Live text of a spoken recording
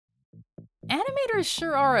Animators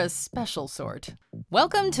sure are a special sort.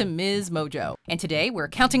 Welcome to MsMojo, and today we're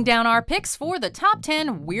counting down our picks for the top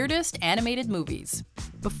 10 weirdest animated movies.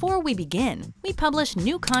 Before we begin, we publish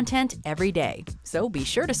new content every day, so be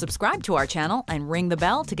sure to subscribe to our channel and ring the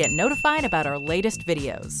bell to get notified about our latest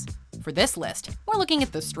videos. For this list, we're looking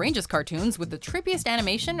at the strangest cartoons with the trippiest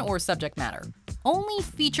animation or subject matter. Only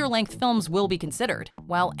feature-length films will be considered,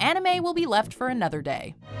 while anime will be left for another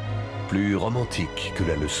day. Plus romantique que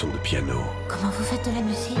la leçon de piano. Comment vous faites de la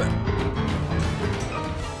musique?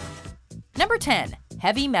 Number 10.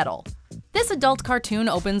 Heavy Metal. This adult cartoon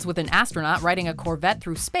opens with an astronaut riding a Corvette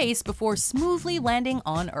through space before smoothly landing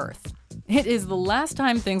on Earth. It is the last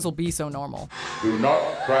time things will be so normal. Do not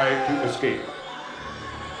try to escape.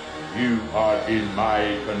 You are in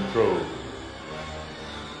my control.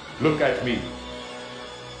 Look at me.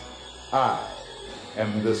 I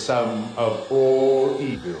am the sum of all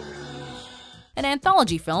evils. An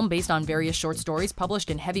anthology film based on various short stories published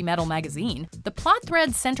in Heavy Metal magazine, the plot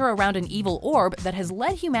threads center around an evil orb that has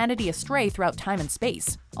led humanity astray throughout time and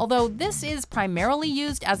space, although this is primarily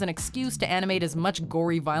used as an excuse to animate as much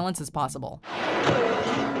gory violence as possible.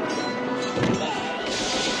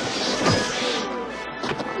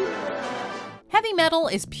 Heavy Metal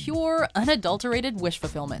is pure, unadulterated wish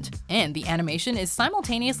fulfillment, and the animation is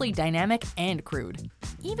simultaneously dynamic and crude.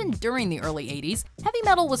 Even during the early 80s, Heavy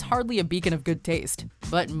Metal was hardly a beacon of good taste,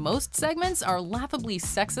 but most segments are laughably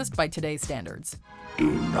sexist by today's standards.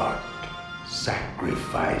 Do not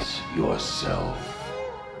sacrifice yourself.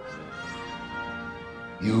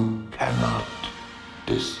 You cannot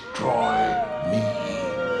destroy me.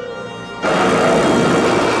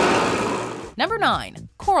 Number 9.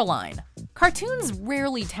 Coraline. Cartoons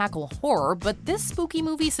rarely tackle horror, but this spooky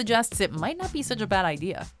movie suggests it might not be such a bad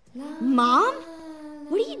idea. Mom?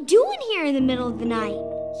 What are you doing here in the middle of the night?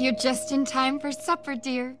 You're just in time for supper,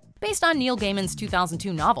 dear. Based on Neil Gaiman's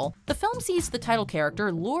 2002 novel, the film sees the title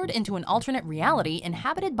character lured into an alternate reality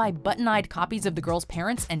inhabited by button-eyed copies of the girl's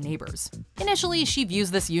parents and neighbors. Initially, she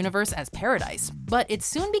views this universe as paradise, but it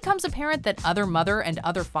soon becomes apparent that other mother and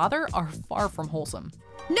other father are far from wholesome.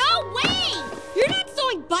 No way! You're not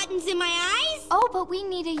sewing buttons in my eyes! Oh, but we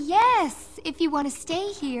need a yes if you want to stay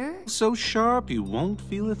here. So sharp you won't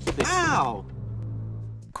feel a thing. Ow!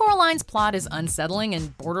 Coraline's plot is unsettling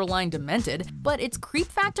and borderline demented, but its creep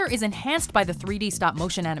factor is enhanced by the 3D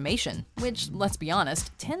stop-motion animation, which, let's be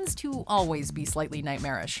honest, tends to always be slightly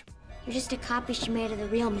nightmarish. You're just a copy she made of the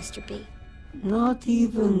real Mr. B. Not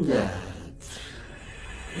even that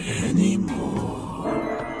anymore.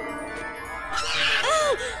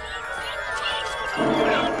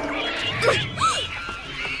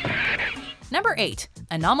 Number 8.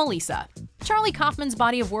 Anomalisa. Charlie Kaufman's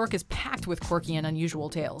body of work is packed with quirky and unusual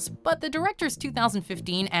tales, but the director's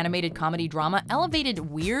 2015 animated comedy drama elevated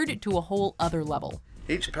weird to a whole other level.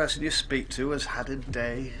 Each person you speak to has had a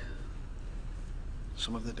day.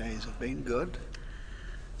 Some of the days have been good,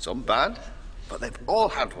 some bad, but they've all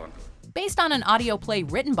had one. Based on an audio play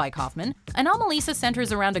written by Kaufman, Anomalisa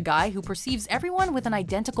centers around a guy who perceives everyone with an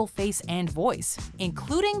identical face and voice,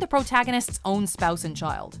 including the protagonist's own spouse and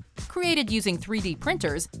child. Created using 3D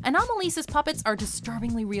printers, Anomalisa's puppets are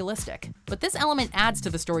disturbingly realistic, but this element adds to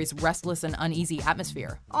the story's restless and uneasy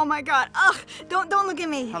atmosphere. Oh my god, ugh, don't look at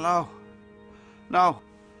me. Hello. No,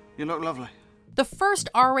 you look lovely. The first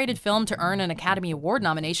R-rated film to earn an Academy Award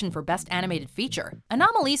nomination for Best Animated Feature,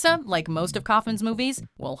 Anomalisa, like most of Kaufman's movies,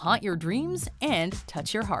 will haunt your dreams and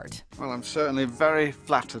touch your heart. Well, I'm certainly very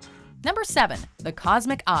flattered. Number 7. The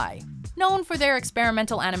Cosmic Eye. Known for their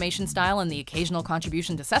experimental animation style and the occasional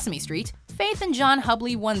contribution to Sesame Street, Faith and John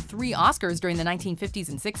Hubley won 3 Oscars during the 1950s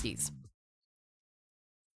and 60s.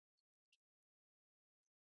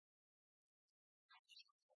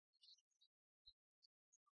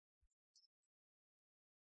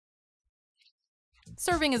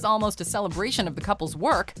 Serving as almost a celebration of the couple's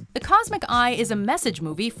work, The Cosmic Eye is a message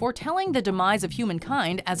movie foretelling the demise of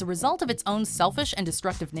humankind as a result of its own selfish and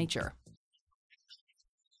destructive nature.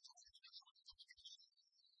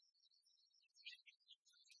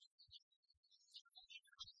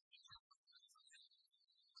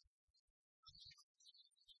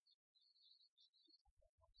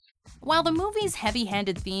 While the movie's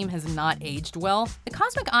heavy-handed theme has not aged well, The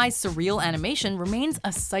Cosmic Eye's surreal animation remains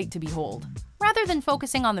a sight to behold. Rather than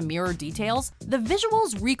focusing on the mirror details, the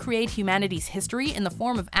visuals recreate humanity's history in the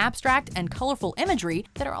form of abstract and colorful imagery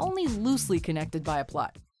that are only loosely connected by a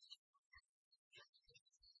plot.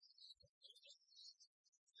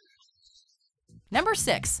 Number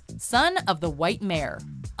 6. Son of the White Mare.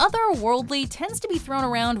 Otherworldly tends to be thrown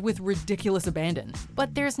around with ridiculous abandon,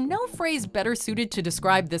 but there's no phrase better suited to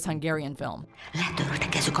describe this Hungarian film.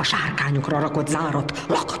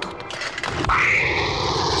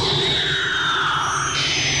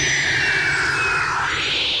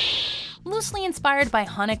 Loosely inspired by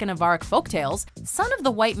Hanukkah-Navarric folktales, Son of the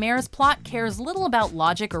White Mare's plot cares little about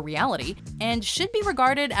logic or reality, and should be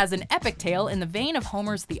regarded as an epic tale in the vein of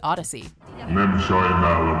Homer's The Odyssey. Nem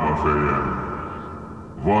sajnálom a fejem.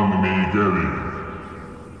 Van még elég.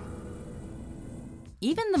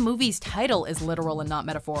 Even the movie's title is literal and not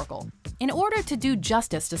metaphorical. In order to do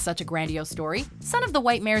justice to such a grandiose story, Son of the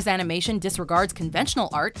White Mare's animation disregards conventional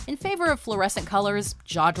art in favor of fluorescent colors,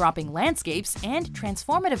 jaw-dropping landscapes, and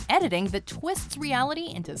transformative editing that twists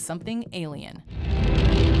reality into something alien.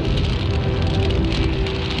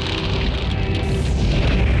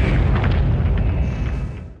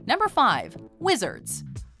 Number 5. Wizards.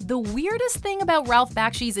 The weirdest thing about Ralph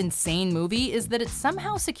Bakshi's insane movie is that it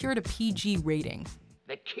somehow secured a PG rating.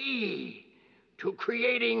 The key to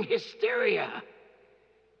creating hysteria.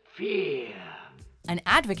 Fear. An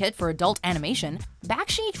advocate for adult animation,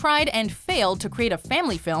 Bakshi tried and failed to create a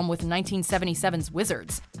family film with 1977's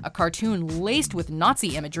Wizards, a cartoon laced with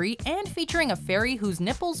Nazi imagery and featuring a fairy whose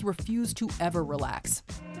nipples refuse to ever relax.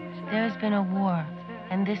 There has been a war,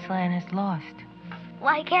 and this land is lost.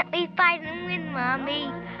 Why can't we fight and win,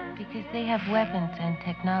 Mommy? Because they have weapons and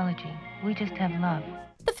technology. We just have love.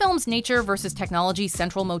 The film's nature versus technology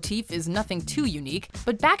central motif is nothing too unique,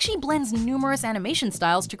 but Bakshi blends numerous animation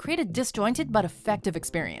styles to create a disjointed but effective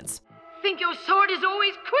experience. Think your sword is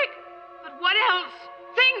always quick, but what else?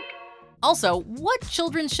 Think! Also, what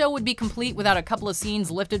children's show would be complete without a couple of scenes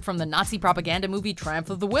lifted from the Nazi propaganda movie Triumph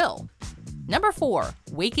of the Will? Number 4.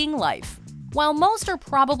 Waking Life. While most are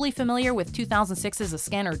probably familiar with 2006's A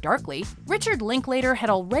Scanner Darkly, Richard Linklater had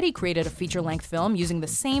already created a feature-length film using the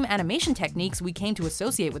same animation techniques we came to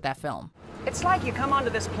associate with that film. It's like you come onto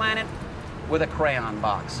this planet with a crayon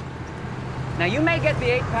box. Now you may get the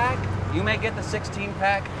 8-pack, you may get the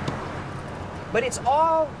 16-pack, but it's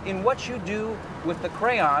all in what you do with the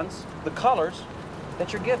crayons, the colors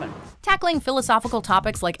that you're given. Tackling philosophical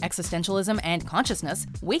topics like existentialism and consciousness,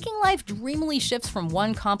 Waking Life dreamily shifts from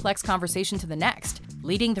one complex conversation to the next,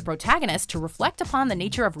 leading the protagonist to reflect upon the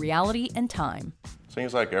nature of reality and time.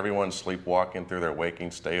 Seems like everyone's sleepwalking through their waking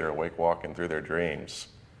state or wake-walking through their dreams.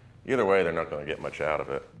 Either way, they're not going to get much out of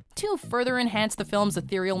it. To further enhance the film's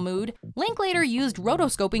ethereal mood, Linklater used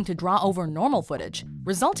rotoscoping to draw over normal footage,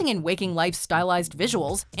 resulting in Waking Life's stylized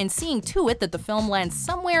visuals, and seeing to it that the film lands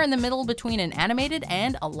somewhere in the middle between an animated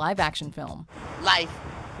and a live-action film. Life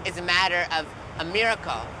is a matter of a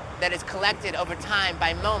miracle that is collected over time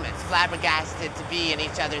by moments, flabbergasted to be in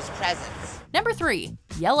each other's presence. Number 3.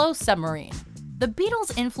 Yellow Submarine. The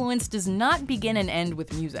Beatles' influence does not begin and end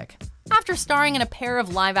with music. After starring in a pair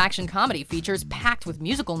of live-action comedy features packed with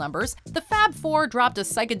musical numbers, the Fab Four dropped a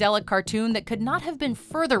psychedelic cartoon that could not have been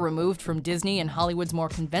further removed from Disney and Hollywood's more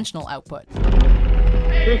conventional output.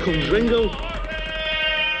 Here comes Ringo.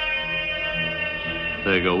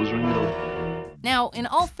 There goes Ringo. Now, in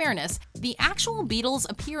all fairness, the actual Beatles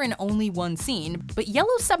appear in only one scene, but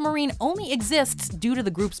Yellow Submarine only exists due to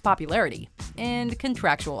the group's popularity and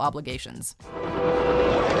contractual obligations.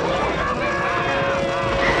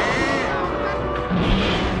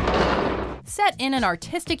 Set in an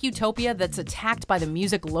artistic utopia that's attacked by the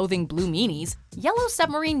music-loathing Blue Meanies, Yellow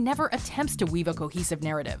Submarine never attempts to weave a cohesive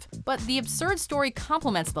narrative, but the absurd story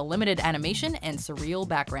complements the limited animation and surreal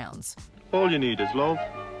backgrounds. All you need is love.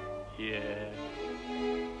 Yeah.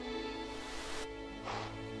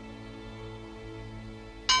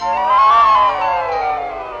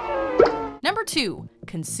 Number 2.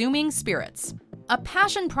 Consuming Spirits. A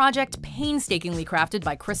passion project painstakingly crafted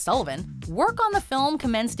by Chris Sullivan, work on the film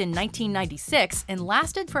commenced in 1996 and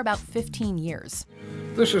lasted for about 15 years.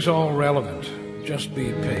 This is all relevant. Just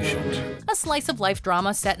be patient. A slice-of-life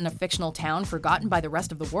drama set in a fictional town forgotten by the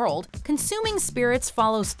rest of the world, Consuming Spirits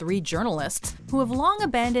follows 3 journalists who have long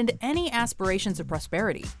abandoned any aspirations of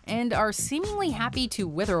prosperity and are seemingly happy to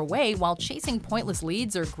wither away while chasing pointless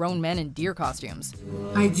leads or grown men in deer costumes.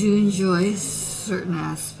 I do enjoy certain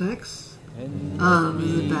aspects of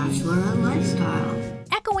the bachelorette lifestyle.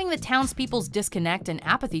 Echoing the townspeople's disconnect and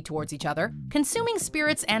apathy towards each other, Consuming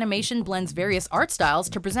Spirits animation blends various art styles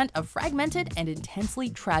to present a fragmented and intensely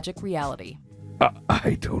tragic reality.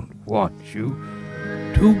 I don't want you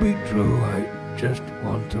to be true. I just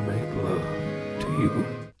want to make love to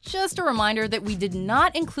you. Just a reminder that we did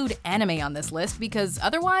not include anime on this list because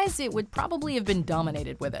otherwise it would probably have been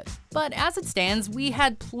dominated with it. But as it stands, we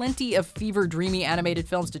had plenty of fever-dreamy animated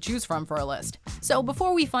films to choose from for our list. So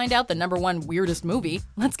before we find out the #1 weirdest movie,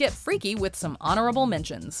 let's get freaky with some honorable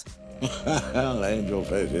mentions. Well,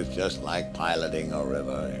 Angelfish is just like piloting a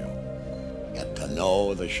river. You get to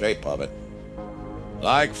know the shape of it.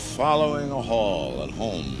 Like following a hall at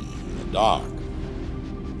home in the dark.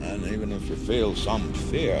 And even if you feel some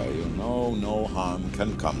fear, you know no harm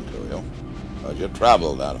can come to you. But you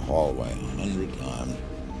travel that hallway 100 times.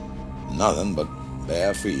 Nothing but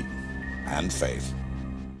bare feet and faith.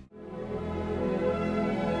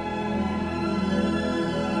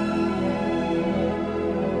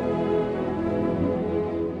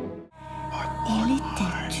 Il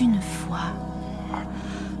était une fois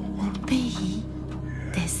au pays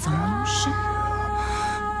des anges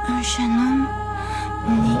un jeune homme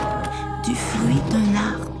né du fruit d'un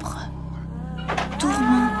arbre,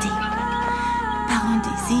 tourmenté par un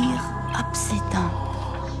désir obsédant,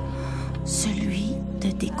 celui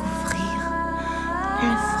de découvrir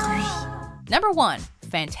le fruit. #1,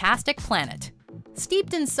 Fantastic Planet.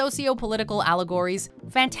 Steeped in socio-political allegories,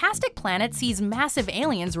 Fantastic Planet sees massive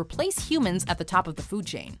aliens replace humans at the top of the food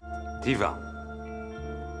chain. Diva,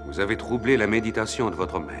 vous avez troublé la méditation de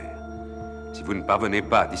votre mère. Si vous ne parvenez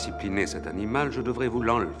pas à discipliner cet animal, je devrais vous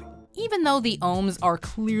l'enlever. Even though the Ohms are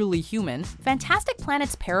clearly human, Fantastic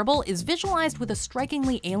Planet's parable is visualized with a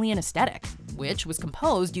strikingly alien aesthetic, which was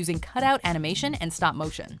composed using cutout animation and stop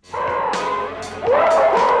motion.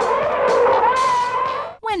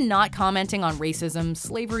 When not commenting on racism,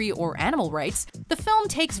 slavery, or animal rights, the film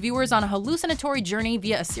takes viewers on a hallucinatory journey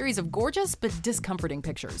via a series of gorgeous but discomforting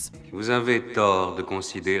pictures. Vous avez tort de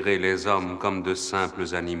considérer les hommes comme de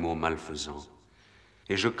simples animaux malfaisants.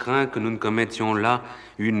 Et je crains que nous ne commettions là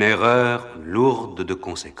une erreur lourde de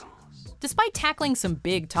conséquences. Despite tackling some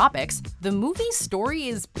big topics, the movie's story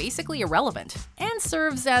is basically irrelevant and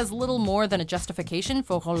serves as little more than a justification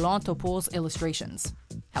for Roland Topol's illustrations.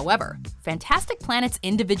 However, Fantastic Planet's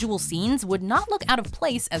individual scenes would not look out of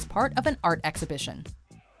place as part of an art exhibition.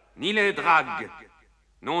 Ni les dragues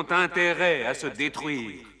n'ont intérêt à se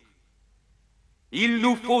détruire. Il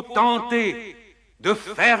nous faut tenter de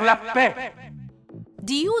faire la paix.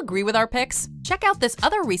 Do you agree with our picks? Check out this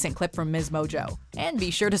other recent clip from MsMojo, and be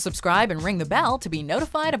sure to subscribe and ring the bell to be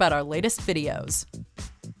notified about our latest videos.